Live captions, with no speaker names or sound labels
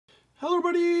Hello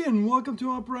everybody and welcome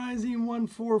to Uprising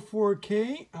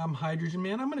 144K. I'm Hydrogen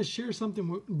Man. I'm going to share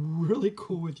something really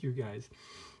cool with you guys.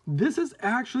 This is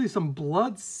actually some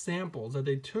blood samples that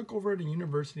they took over at a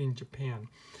university in Japan.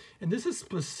 And this is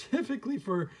specifically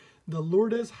for the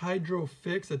LOURDES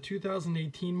HYDROFIX, a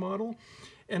 2018 model.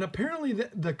 And apparently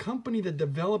the company that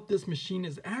developed this machine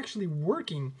is actually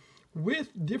working with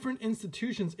different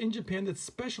institutions in Japan that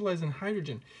specialize in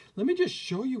hydrogen. Let me just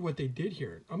show you what they did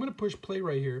here. I'm going to push play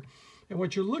right here. And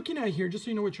what you're looking at here, just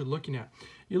so you know what you're looking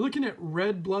at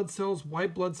red blood cells,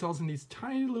 white blood cells, and these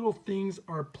tiny little things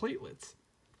are platelets.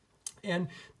 And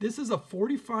this is a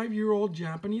 45-year-old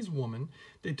Japanese woman.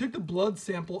 They took the blood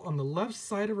sample on the left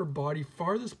side of her body,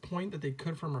 farthest point that they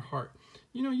could from her heart.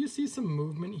 You know, you see some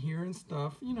movement here and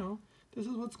stuff. You know, this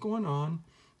is what's going on.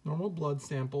 Normal blood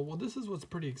sample. Well, this is what's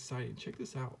pretty exciting. Check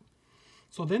this out.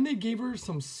 So then they gave her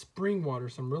some spring water,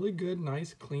 some really good,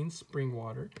 nice, clean spring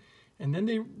water. And then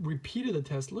they repeated the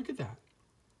test. Look at that.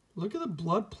 Look at the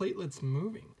blood platelets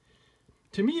moving.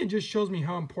 To me, it just shows me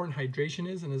how important hydration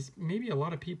is. And as maybe a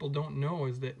lot of people don't know,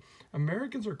 is that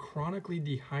Americans are chronically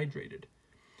dehydrated.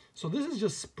 So this is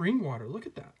just spring water. Look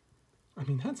at that. I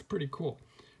mean, that's pretty cool,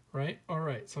 right? All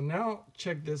right, so now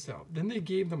check this out. Then they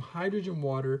gave them hydrogen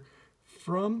water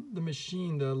from the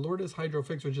machine, the LOURDES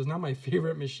HYDROFIX, which is now my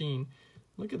favorite machine.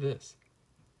 Look at this.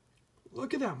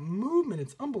 Look at that movement.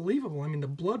 It's unbelievable. I mean, the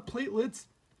blood platelets,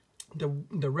 the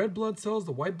red blood cells,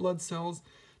 the white blood cells,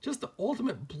 just the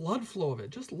ultimate blood flow of it.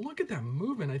 Just look at that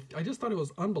movement. I just thought it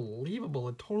was unbelievable.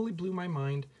 It totally blew my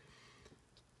mind.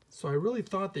 So I really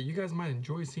thought that you guys might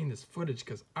enjoy seeing this footage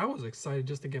because I was excited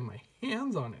just to get my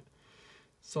hands on it.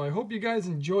 So I hope you guys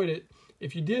enjoyed it.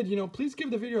 If you did, you know, please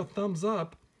give the video a thumbs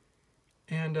up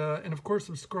and of course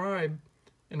subscribe.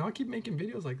 And I'll keep making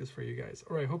videos like this for you guys.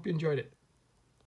 All right, hope you enjoyed it.